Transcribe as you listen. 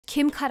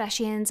Kim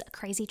Kardashian's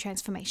crazy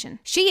transformation.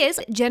 She is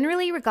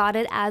generally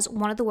regarded as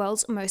one of the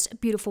world's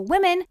most beautiful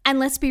women, and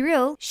let's be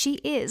real, she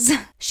is.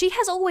 She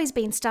has always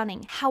been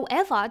stunning.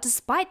 However,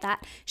 despite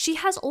that, she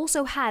has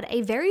also had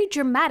a very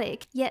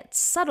dramatic yet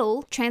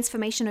subtle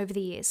transformation over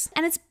the years.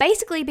 And it's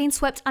basically been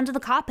swept under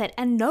the carpet,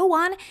 and no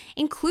one,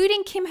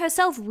 including Kim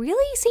herself,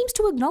 really seems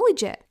to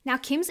acknowledge it. Now,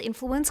 Kim's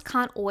influence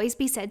can't always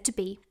be said to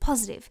be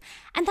positive,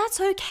 and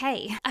that's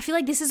okay. I feel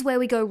like this is where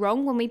we go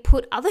wrong when we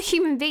put other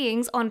human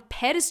beings on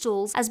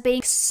pedestals as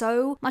being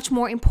so much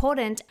more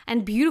important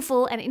and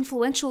beautiful and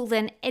influential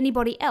than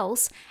anybody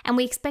else, and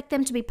we expect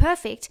them to be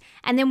perfect,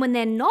 and then when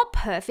they're not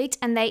perfect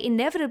and they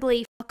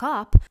inevitably fuck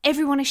up,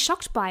 everyone is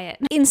shocked by it.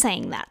 In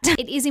saying that,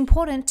 it is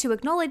important to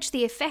acknowledge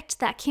the effect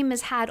that Kim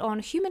has had on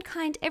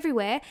humankind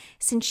everywhere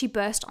since she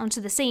burst onto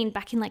the scene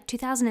back in like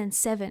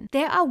 2007.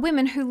 There are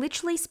women who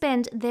literally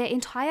spend their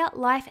entire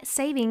life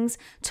savings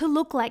to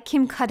look like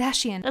Kim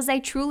Kardashian, as they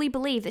truly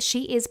believe that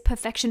she is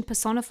perfection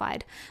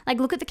personified. Like,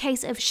 look at the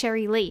case of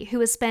Sherry Lee, who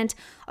has spent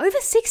over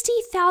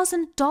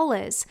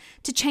 $60,000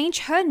 to change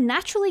her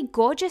naturally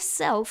gorgeous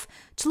self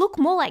to look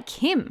more like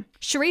Kim.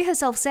 Sherry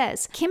herself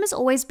says, "Kim has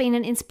always been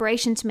an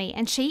inspiration to me,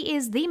 and she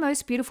is the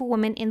most beautiful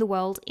woman in the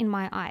world in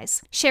my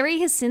eyes." Sherry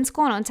has since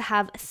gone on to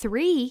have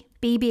 3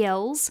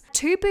 BBLs,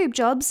 2 boob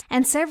jobs,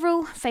 and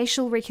several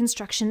facial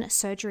reconstruction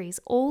surgeries,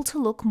 all to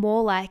look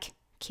more like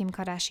Kim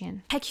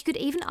Kardashian. Heck, you could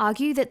even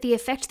argue that the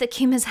effect that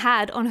Kim has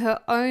had on her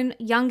own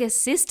younger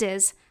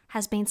sisters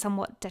has been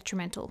somewhat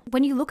detrimental.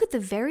 When you look at the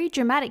very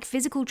dramatic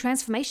physical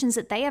transformations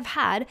that they have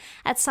had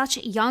at such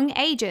young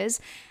ages,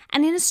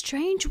 and in a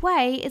strange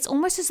way, it's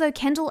almost as though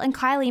Kendall and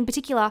Kylie in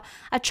particular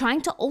are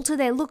trying to alter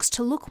their looks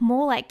to look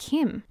more like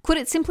Kim. Could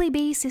it simply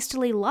be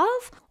sisterly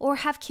love? Or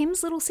have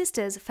Kim's little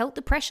sisters felt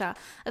the pressure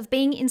of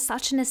being in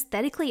such an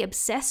aesthetically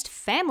obsessed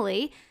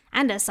family,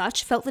 and as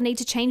such felt the need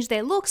to change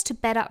their looks to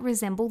better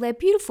resemble their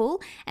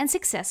beautiful and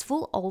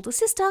successful older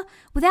sister,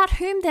 without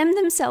whom them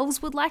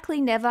themselves would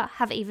likely never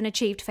have even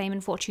achieved fame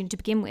and fortune to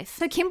begin with?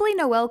 So Kimberly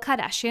Noel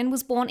Kardashian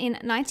was born in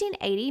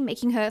 1980,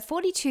 making her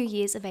 42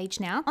 years of age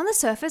now. On the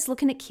surface,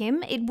 looking at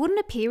Kim, it wouldn't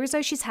appear as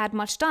though she's had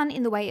much done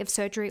in the way of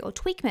surgery or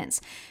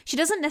tweakments. She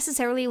doesn't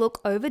necessarily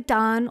look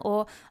overdone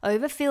or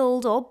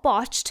overfilled or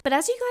botched, but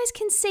as you guys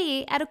can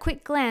see at a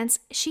quick glance,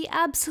 she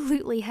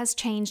absolutely has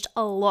changed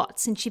a lot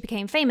since she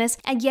became famous.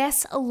 And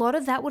yes, a lot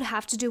of that would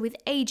have to do with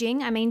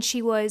aging. I mean,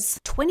 she was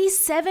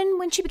 27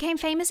 when she became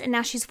famous, and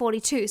now she's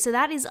 42. So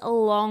that is a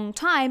long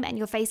time, and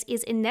your face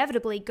is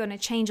inevitably going to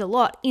change a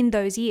lot in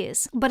those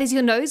years. But is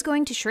your nose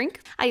going to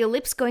shrink? Are your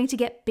lips going to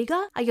get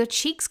bigger? Are your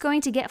cheeks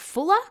going to get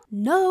fuller?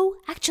 No,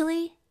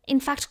 actually. In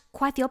fact,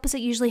 quite the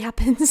opposite usually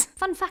happens.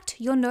 Fun fact,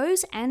 your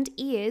nose and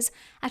ears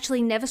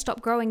actually never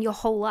stop growing your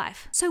whole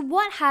life. So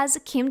what has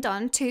Kim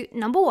done to,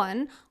 number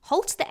 1,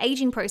 halt the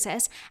aging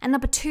process, and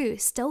number 2,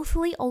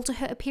 stealthily alter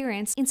her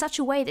appearance in such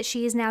a way that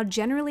she is now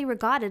generally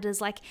regarded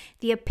as like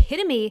the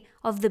epitome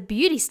of the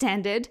beauty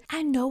standard,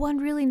 and no one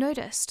really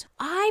noticed?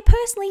 I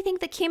personally think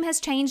that Kim has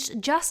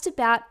changed just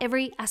about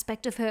every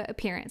aspect of her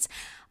appearance,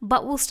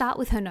 but we'll start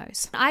with her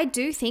nose. I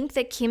do think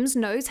that Kim's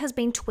nose has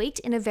been tweaked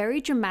in a very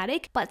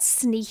dramatic but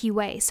sneaky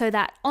way, so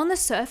that on the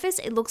surface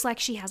it looks like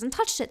she hasn't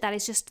touched it. That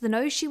is just the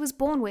nose she was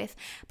born with.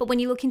 But when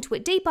you look into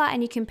it deeper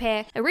and you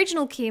compare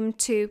original Kim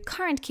to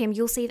current Kim,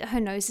 you'll see that her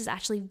nose is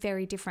actually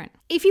very different.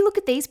 If you look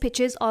at these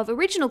pictures of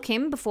original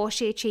Kim before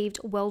she achieved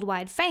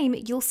worldwide fame,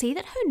 you'll see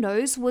that her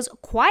nose was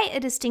quite a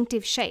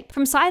distinctive shape.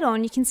 From side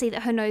on, you can see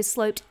that her nose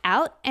sloped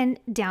out and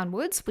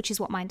downwards, which is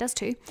what mine does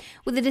too,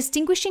 with a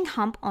distinguishing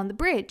hump on the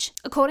bridge.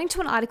 According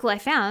to an article I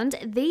found,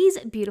 these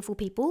beautiful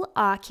people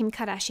are Kim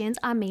Kardashian's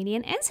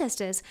Armenian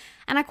ancestors,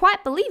 and I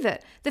quite believe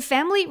it. The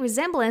family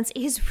resemblance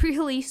is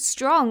really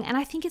strong, and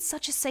I think it's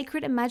such a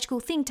sacred and magical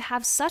thing to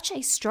have such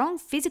a strong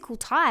physical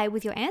tie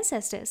with your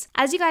ancestors.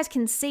 As you guys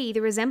can see,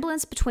 the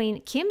resemblance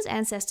between Kim's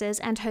ancestors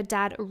and her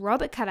dad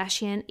Robert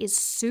Kardashian is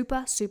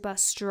super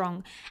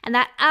strong, and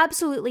that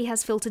absolutely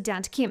has filtered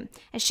down to Kim,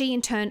 as she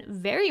in turn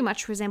very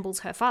much resembles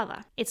her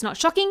father. It's not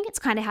shocking, it's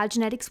kind of how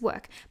genetics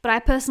work, but I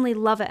personally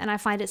love it and I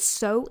find it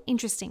so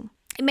interesting.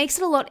 It makes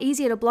it a lot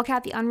easier to block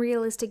out the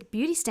unrealistic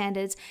beauty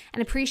standards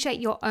and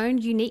appreciate your own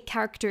unique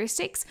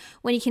characteristics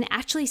when you can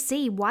actually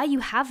see why you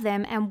have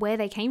them and where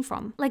they came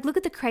from. Like, look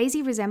at the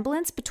crazy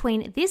resemblance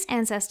between this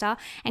ancestor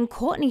and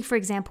Kourtney, for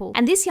example,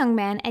 and this young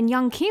man and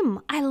young Kim.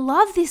 I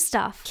love this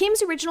stuff.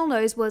 Kim's original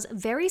nose was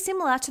very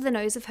similar to the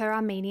nose of her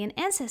Armenian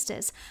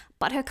ancestors,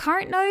 but her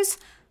current nose,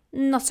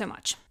 not so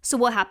much. So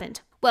what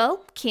happened?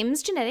 Well,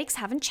 Kim's genetics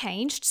haven't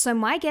changed, so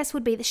my guess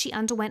would be that she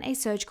underwent a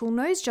surgical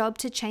nose job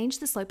to change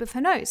the slope of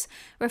her nose,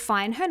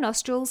 refine her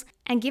nostrils,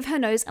 and give her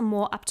nose a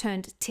more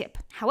upturned tip.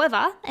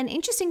 However, an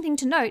interesting thing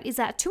to note is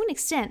that to an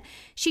extent,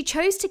 she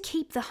chose to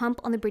keep the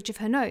hump on the bridge of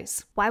her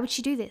nose. Why would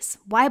she do this?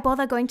 Why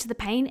bother going to the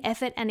pain,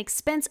 effort, and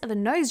expense of a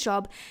nose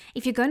job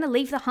if you're going to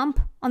leave the hump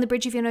on the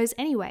bridge of your nose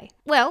anyway?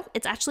 Well,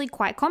 it's actually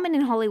quite common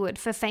in Hollywood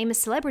for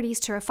famous celebrities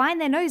to refine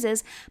their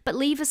noses, but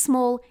leave a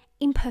small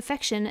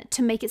imperfection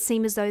to make it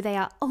seem as though they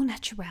are au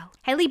naturel.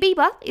 Hailey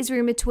Bieber is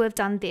rumored to have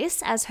done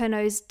this, as her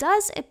nose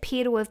does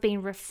appear to have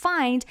been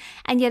refined,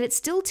 and yet it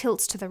still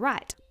tilts to the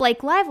right.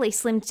 Blake Lively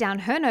slimmed down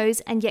her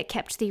nose and yet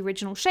kept the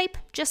original shape,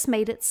 just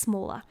made it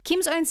smaller.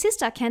 Kim's own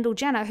sister, Kendall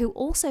Jenner, who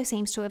also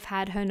seems to have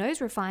had her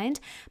nose refined,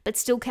 but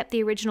still kept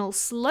the original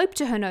slope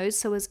to her nose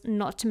so as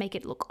not to make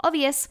it look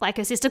obvious, like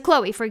her sister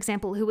Khloe, for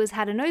example, who has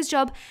had a nose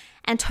job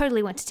and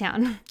totally went to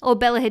town. Or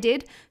Bella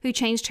Hadid, who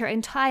changed her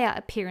entire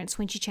appearance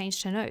when she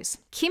changed her nose.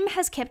 Kim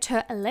has kept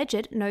her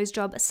alleged nose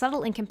job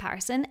subtle in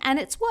comparison, and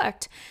it's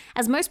worked,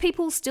 as most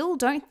people still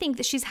don't think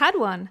that she's had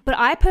one. But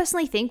I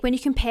personally think when you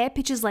compare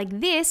pictures like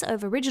this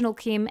of original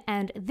Kim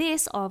and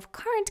this of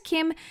current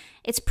Kim,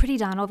 it's pretty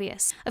darn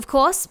obvious. Of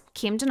course,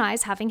 Kim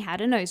denies having had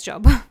a nose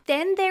job.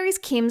 Then there is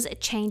Kim's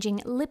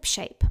changing lip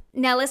shape.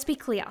 Now let's be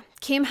clear,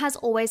 Kim has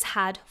always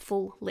had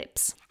full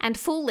lips. And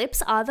full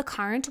lips are the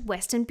current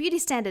Western beauty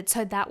standard,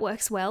 so that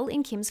works well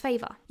in Kim's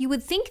favor. You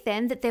would think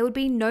then that there would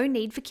be no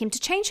need for Kim to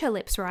change her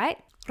lips, right?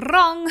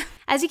 Wrong!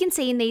 As you can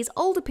see in these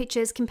older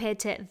pictures compared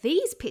to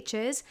these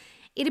pictures,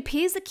 it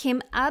appears that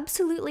Kim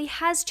absolutely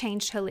has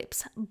changed her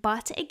lips,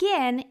 but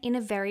again, in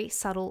a very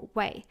subtle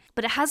way.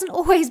 But it hasn't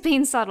always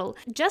been subtle.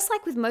 Just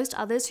like with most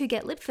others who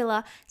get lip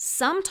filler,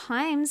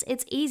 sometimes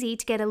it's easy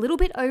to get a little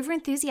bit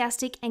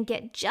over-enthusiastic and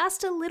get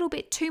just a little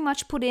bit too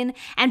much put in,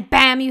 and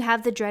bam, you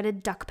have the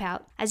dreaded duck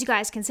pout. As you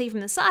guys can see from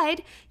the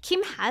side,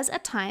 Kim has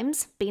at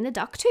times been a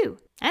duck too.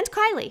 And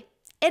Kylie.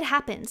 It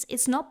happens.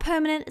 It's not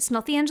permanent. It's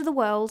not the end of the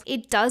world.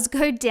 It does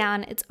go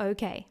down. It's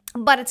okay.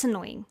 But it's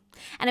annoying.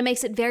 And it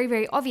makes it very,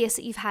 very obvious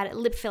that you've had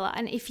lip filler.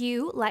 And if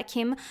you, like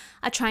Kim,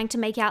 are trying to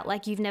make out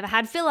like you've never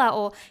had filler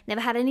or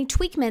never had any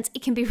tweakments,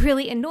 it can be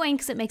really annoying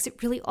because it makes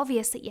it really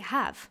obvious that you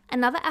have.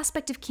 Another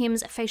aspect of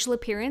Kim's facial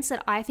appearance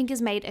that I think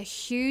has made a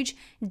huge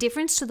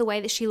difference to the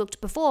way that she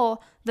looked before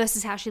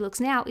versus how she looks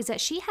now is that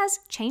she has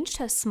changed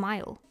her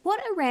smile. What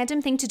a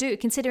random thing to do,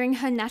 considering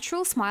her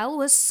natural smile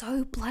was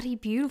so bloody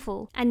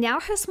beautiful. And now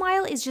her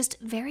smile is just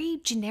very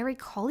generic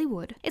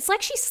Hollywood. It's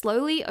like she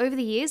slowly, over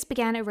the years,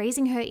 began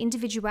erasing her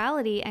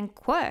individuality and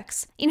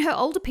quirks. In her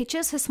older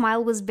pictures, her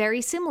smile was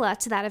very similar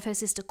to that of her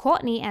sister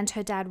Courtney and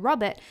her dad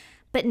Robert,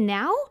 but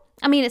now,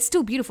 I mean, it's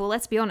still beautiful,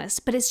 let's be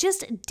honest, but it's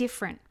just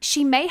different.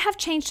 She may have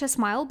changed her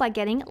smile by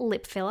getting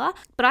lip filler,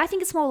 but I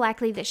think it's more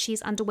likely that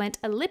she's underwent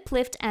a lip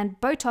lift and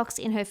Botox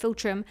in her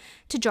philtrum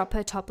to drop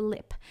her top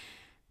lip.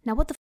 Now,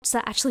 what the f does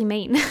that actually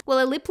mean?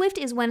 Well, a lip lift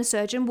is when a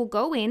surgeon will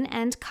go in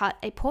and cut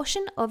a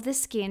portion of the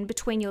skin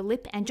between your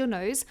lip and your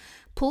nose,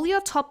 pull your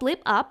top lip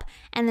up,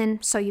 and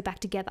then sew you back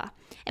together.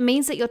 It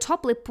means that your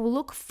top lip will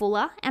look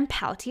fuller and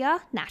poutier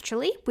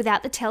naturally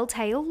without the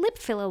telltale lip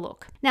filler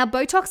look. Now,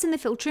 Botox in the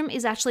philtrum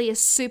is actually a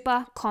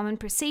super common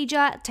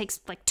procedure. It takes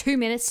like 2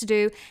 minutes to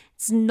do.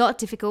 It's not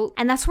difficult,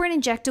 and that's where an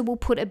injector will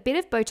put a bit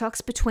of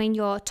Botox between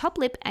your top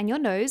lip and your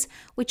nose,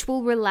 which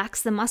will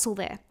relax the muscle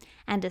there.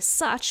 And as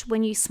such,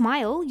 when you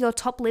smile, your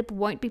top lip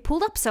won't be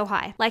pulled up so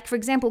high. Like, for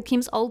example,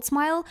 Kim's old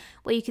smile,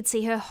 where you could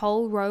see her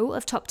whole row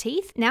of top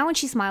teeth. Now when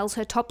she smiles,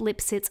 her top lip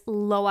sits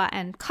lower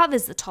and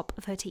covers the top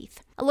of her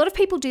teeth. A lot of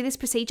people do this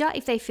procedure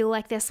if they feel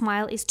like their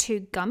smile is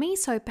too gummy,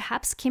 so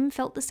perhaps Kim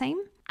felt the same.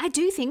 I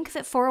do think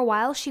that for a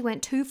while she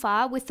went too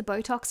far with the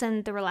Botox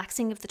and the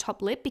relaxing of the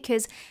top lip,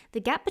 because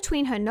the gap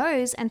between her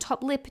nose and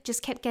top lip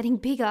just kept getting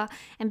bigger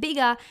and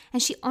bigger,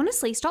 and she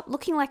honestly stopped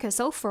looking like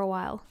herself for a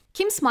while.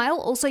 Kim's smile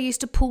also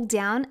used to pull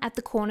down at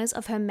the corners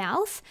of her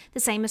mouth, the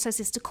same as her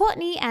sister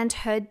Courtney and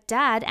her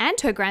dad and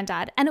her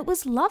granddad, and it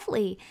was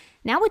lovely.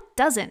 Now it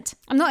doesn't.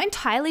 I'm not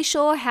entirely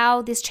sure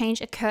how this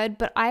change occurred,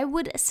 but I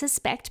would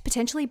suspect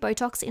potentially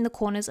Botox in the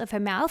corners of her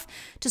mouth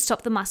to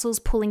stop the muscles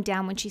pulling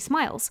down when she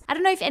smiles. I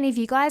don't know if any of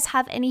you guys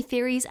have any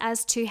theories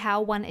as to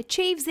how one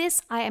achieves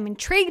this. I am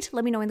intrigued.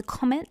 Let me know in the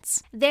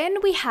comments.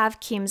 Then we have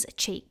Kim's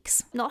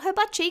cheeks. Not her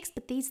butt cheeks,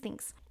 but these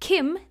things.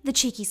 Kim, the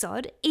cheeky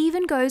sod,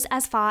 even goes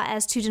as far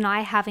as to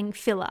deny having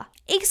filler.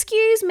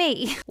 Excuse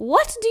me,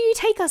 what do you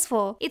take us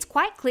for? It's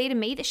quite clear to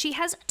me that she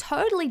has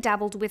totally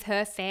dabbled with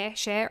her fair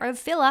share of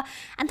filler,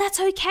 and that's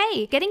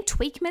okay. Getting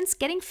tweakments,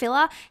 getting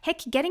filler,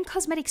 heck, getting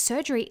cosmetic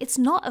surgery, it's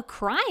not a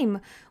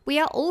crime. We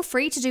are all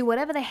free to do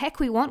whatever the heck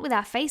we want with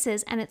our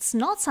faces, and it's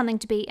not something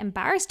to be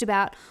embarrassed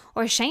about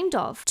or ashamed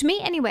of. To me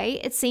anyway,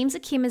 it seems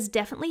that Kim has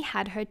definitely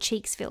had her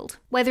cheeks filled.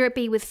 Whether it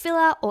be with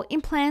filler or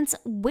implants,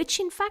 which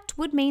in fact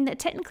would mean that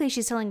technically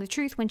she's telling the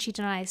truth when she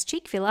denies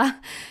cheek filler,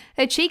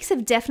 her cheeks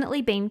have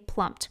definitely been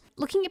plumped.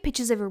 Looking at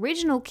pictures of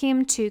original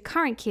Kim to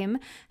current Kim,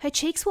 her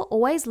cheeks were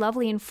always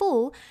lovely and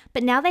full,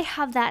 but now they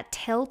have that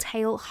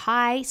telltale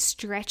high,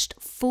 stretched,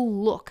 full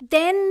look.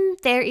 Then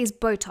there is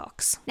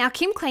Botox. Now,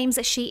 Kim claims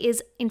that she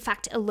is in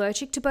fact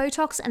allergic to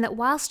Botox, and that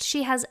whilst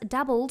she has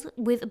dabbled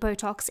with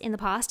Botox in the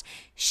past,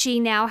 she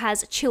now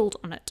has chilled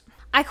on it.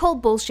 I call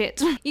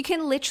bullshit. You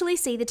can literally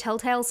see the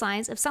telltale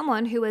signs of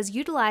someone who has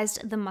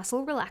utilized the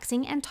muscle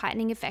relaxing and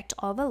tightening effect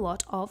of a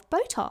lot of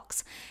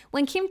Botox.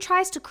 When Kim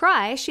tries to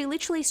cry, she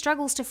literally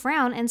struggles to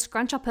frown and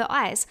scrunch up her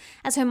eyes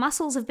as her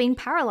muscles have been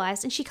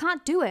paralyzed and she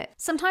can't do it.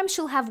 Sometimes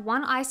she'll have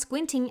one eye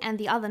squinting and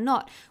the other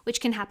not,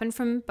 which can happen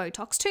from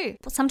Botox too.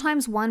 But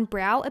sometimes one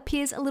brow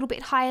appears a little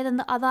bit higher than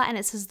the other and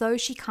it's as though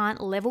she can't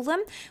level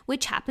them,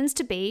 which happens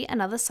to be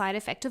another side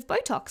effect of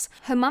Botox.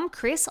 Her mum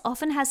Chris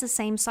often has the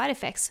same side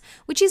effects,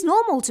 which is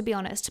normal to be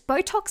honest.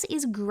 Botox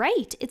is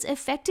great, it's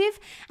effective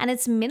and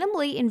it's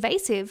minimally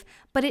invasive,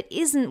 but it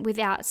isn't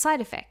without side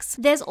effects.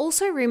 There's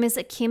also rumors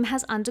that Kim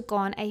has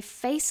undergone a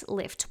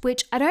facelift,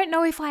 which I don't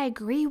know if I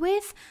agree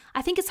with.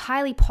 I think it's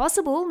highly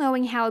possible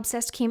knowing how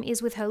obsessed Kim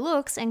is with her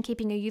looks and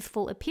keeping a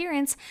youthful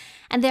appearance,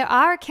 and there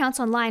are accounts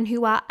online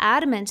who are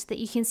adamant that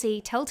you can see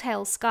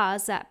telltale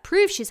scars that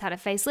prove she's had a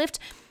facelift.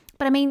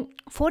 But I mean,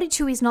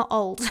 42 is not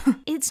old.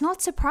 It's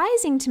not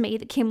surprising to me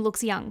that Kim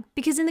looks young,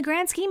 because in the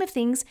grand scheme of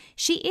things,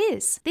 she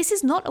is. This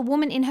is not a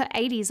woman in her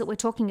 80s that we're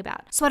talking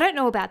about. So I don't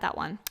know about that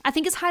one. I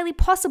think it's highly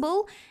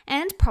possible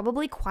and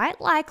probably quite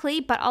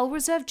likely, but I'll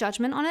reserve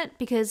judgment on it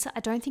because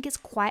I don't think it's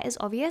quite as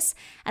obvious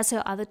as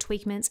her other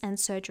tweakments and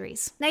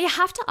surgeries. Now you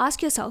have to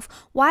ask yourself,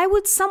 why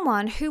would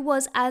someone who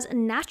was as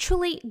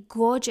naturally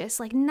gorgeous,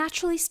 like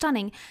naturally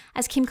stunning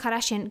as Kim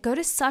Kardashian go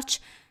to such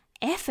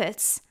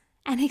efforts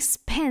and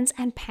expense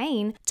and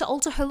pain to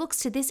alter her looks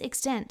to this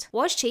extent?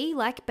 Was she,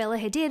 like Bella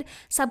Hadid,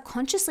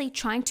 subconsciously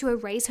trying to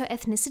erase her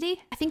ethnicity?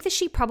 I think that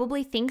she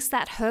probably thinks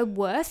that her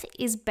worth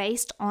is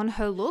based on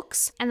her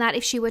looks, and that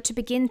if she were to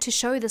begin to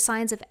show the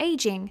signs of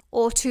aging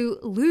or to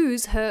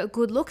lose her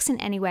good looks in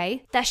any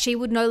way, that she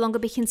would no longer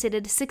be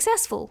considered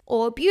successful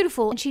or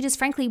beautiful, and she just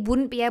frankly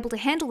wouldn't be able to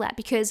handle that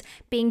because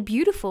being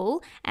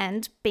beautiful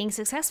and being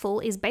successful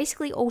is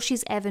basically all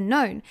she's ever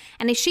known.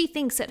 And if she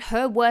thinks that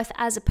her worth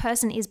as a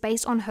person is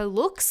based on her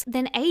looks,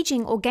 then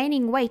aging or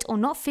gaining weight or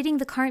not fitting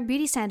the current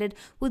beauty standard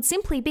would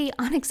simply be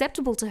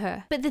unacceptable to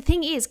her. But the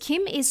thing is,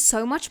 Kim is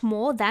so much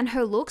more than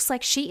her looks.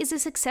 Like, she is a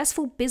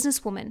successful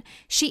businesswoman.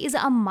 She is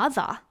a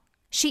mother.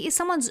 She is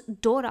someone's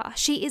daughter.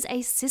 She is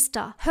a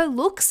sister. Her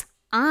looks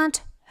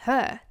aren't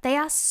her. They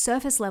are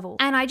surface level.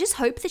 And I just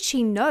hope that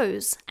she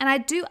knows, and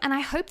I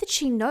hope that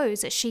she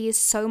knows that she is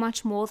so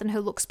much more than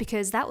her looks,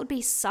 because that would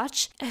be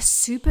such a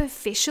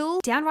superficial,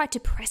 downright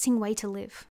depressing way to live.